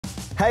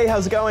Hey,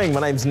 how's it going?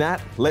 My name's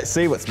Nat. Let's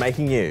see what's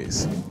making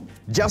news.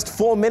 Just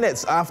 4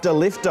 minutes after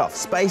liftoff,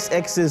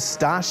 SpaceX's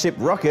Starship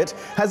rocket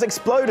has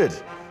exploded.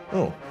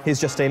 Oh,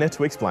 here's Justina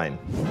to explain.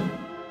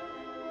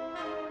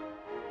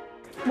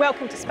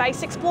 Welcome to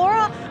Space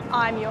Explorer.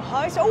 I'm your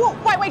host. Oh,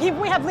 wait,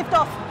 we have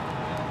liftoff.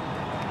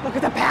 Look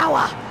at the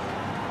power.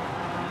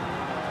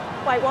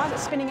 Wait, why is it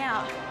spinning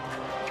out?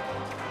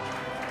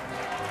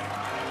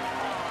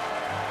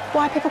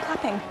 Why are people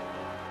clapping?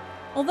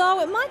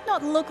 Although it might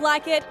not look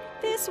like it,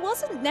 this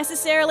wasn't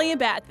necessarily a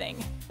bad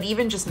thing.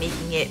 Even just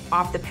making it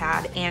off the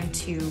pad and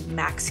to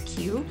max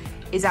Q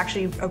is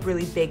actually a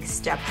really big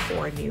step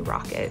for a new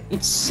rocket.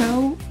 It's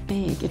so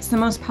big. It's the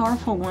most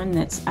powerful one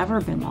that's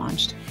ever been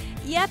launched.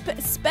 Yep,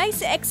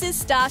 SpaceX's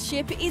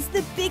Starship is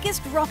the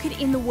biggest rocket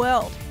in the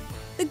world.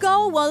 The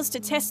goal was to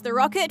test the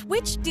rocket,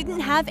 which didn't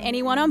have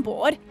anyone on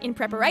board, in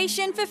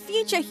preparation for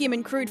future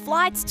human crewed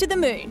flights to the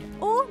moon,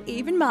 or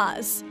even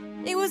Mars.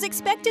 It was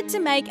expected to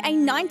make a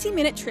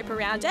 90-minute trip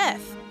around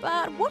Earth.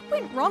 But what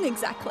went wrong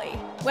exactly?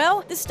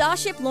 Well, the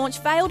Starship launch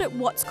failed at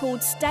what's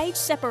called stage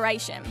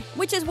separation,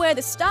 which is where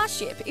the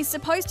Starship is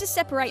supposed to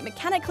separate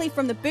mechanically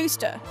from the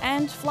booster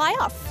and fly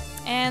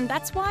off. And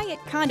that's why it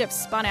kind of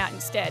spun out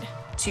instead.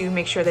 To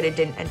make sure that it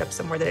didn't end up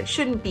somewhere that it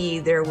shouldn't be,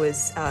 there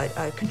was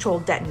a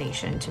controlled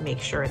detonation to make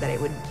sure that it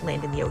would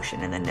land in the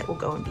ocean and then it will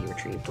go and be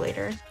retrieved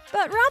later.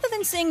 But rather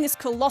than seeing this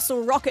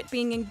colossal rocket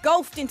being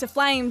engulfed into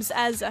flames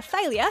as a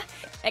failure,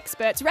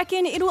 experts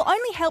reckon it will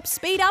only help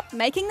speed up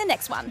making the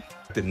next one.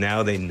 That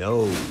now they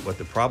know what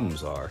the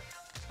problems are,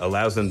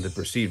 allows them to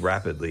proceed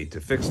rapidly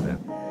to fix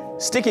them.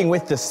 Sticking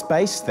with the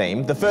space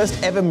theme, the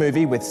first ever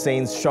movie with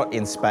scenes shot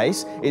in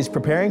space is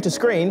preparing to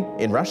screen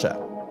in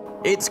Russia.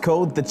 It's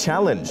called The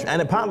Challenge,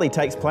 and it partly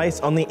takes place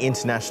on the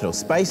International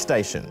Space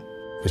Station.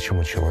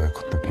 Почему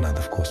человеку так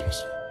надо в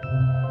космос?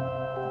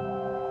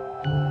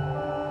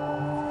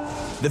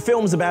 The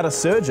film's about a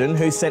surgeon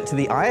who's sent to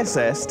the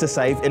ISS to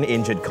save an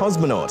injured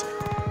cosmonaut.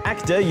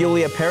 Actor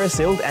Yulia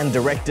Peresild and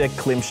director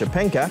Klim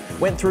Shipenka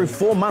went through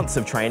 4 months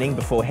of training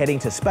before heading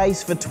to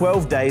space for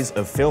 12 days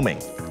of filming.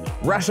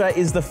 Russia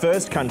is the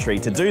first country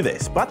to do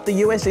this, but the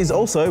US is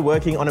also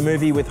working on a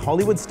movie with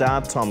Hollywood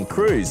star Tom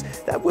Cruise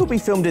that will be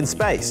filmed in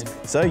space,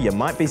 so you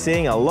might be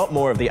seeing a lot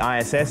more of the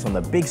ISS on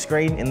the big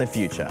screen in the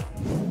future.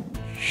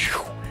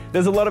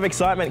 There's a lot of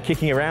excitement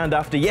kicking around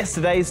after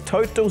yesterday's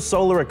total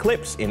solar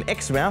eclipse in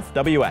Exmouth,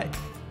 WA.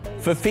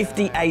 For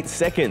 58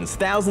 seconds,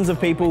 thousands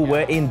of people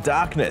were in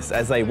darkness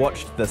as they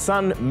watched the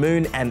sun,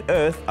 moon and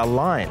Earth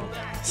align.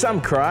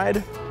 Some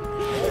cried.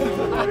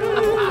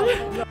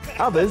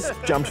 Others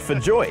jumped for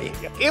joy.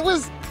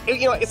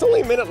 It's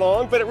only a minute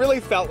long, but it really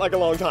felt like a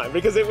long time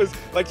because it was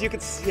like you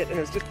could see it and it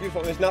was just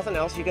beautiful. There's nothing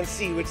else you can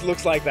see which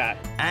looks like that.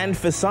 And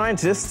for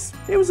scientists,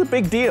 it was a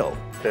big deal.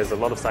 There's a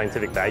lot of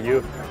scientific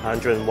value.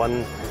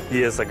 101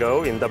 years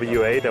ago in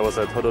WA, there was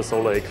a total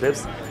solar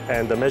eclipse,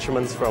 and the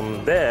measurements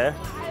from there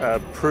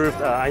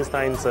proved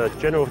Einstein's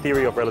general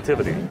theory of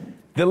relativity.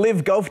 The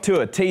Live Golf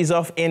Tour tees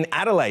off in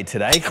Adelaide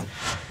today.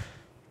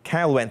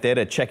 Kale went there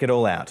to check it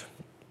all out.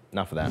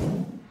 Enough of that.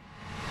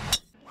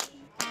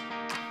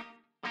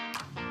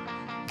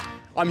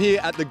 I'm here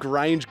at the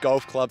Grange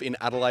Golf Club in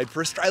Adelaide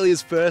for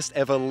Australia's first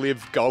ever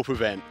live golf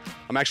event.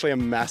 I'm actually a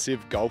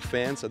massive golf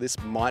fan, so this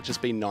might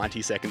just be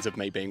 90 seconds of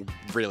me being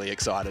really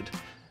excited.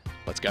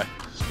 Let's go.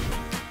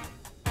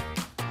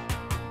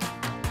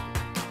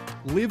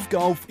 Live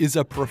Golf is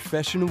a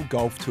professional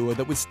golf tour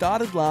that was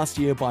started last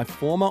year by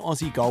former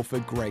Aussie golfer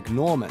Greg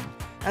Norman,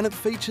 and it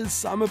features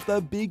some of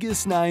the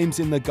biggest names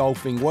in the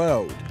golfing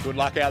world. Good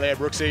luck out there,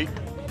 Brooksy.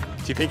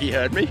 Do you think he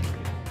heard me?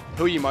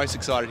 Who are you most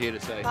excited here to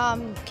see?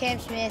 Cam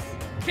Smith.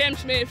 Cam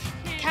Smith.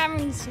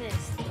 Cameron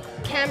Smith.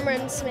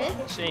 Cameron Smith.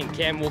 Seeing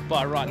Cam walk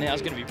by right now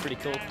is going to be pretty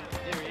cool.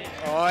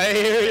 Oh, here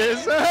he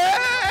is.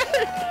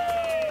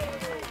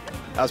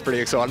 That was pretty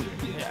exciting.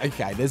 Yeah,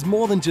 okay, there's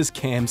more than just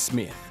Cam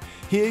Smith.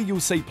 Here you'll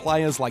see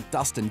players like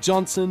Dustin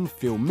Johnson,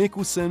 Phil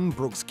Mickelson,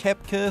 Brooks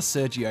Koepka,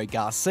 Sergio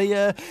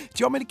Garcia. Do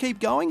you want me to keep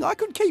going? I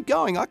could keep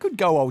going. I could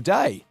go all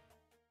day.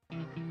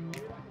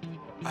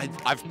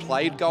 I've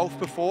played golf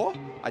before.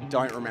 I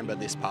don't remember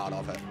this part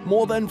of it.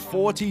 More than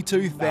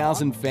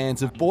 42,000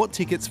 fans have bought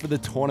tickets for the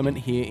tournament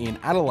here in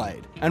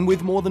Adelaide. And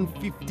with more than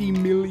 $50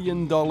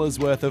 million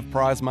worth of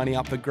prize money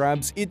up for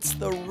grabs, it's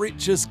the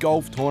richest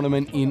golf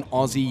tournament in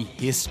Aussie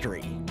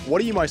history.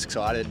 What are you most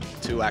excited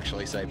to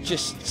actually see?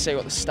 Just see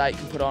what the state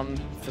can put on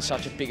for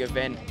such a big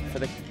event for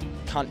the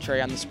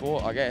country and the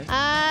sport, I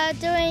guess.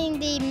 Doing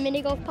the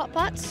mini golf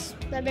putt-putts.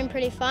 They've been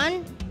pretty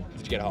fun.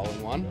 Did you get a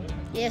hole-in-one?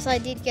 Yes, I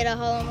did get a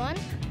hole-in-one.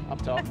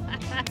 Up top.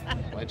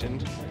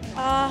 Legend.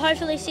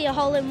 Hopefully see a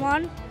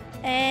hole-in-one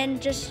and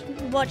just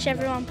watch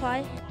everyone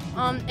play.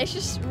 It's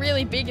just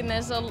really big and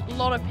there's a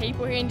lot of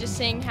people here and just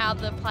seeing how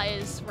the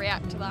players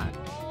react to that.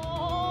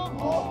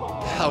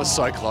 That was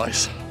so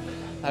close.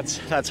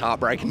 That's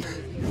heartbreaking.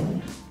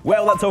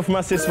 Well, that's all from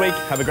us this week.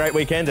 Have a great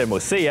weekend and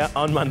we'll see you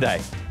on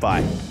Monday.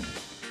 Bye.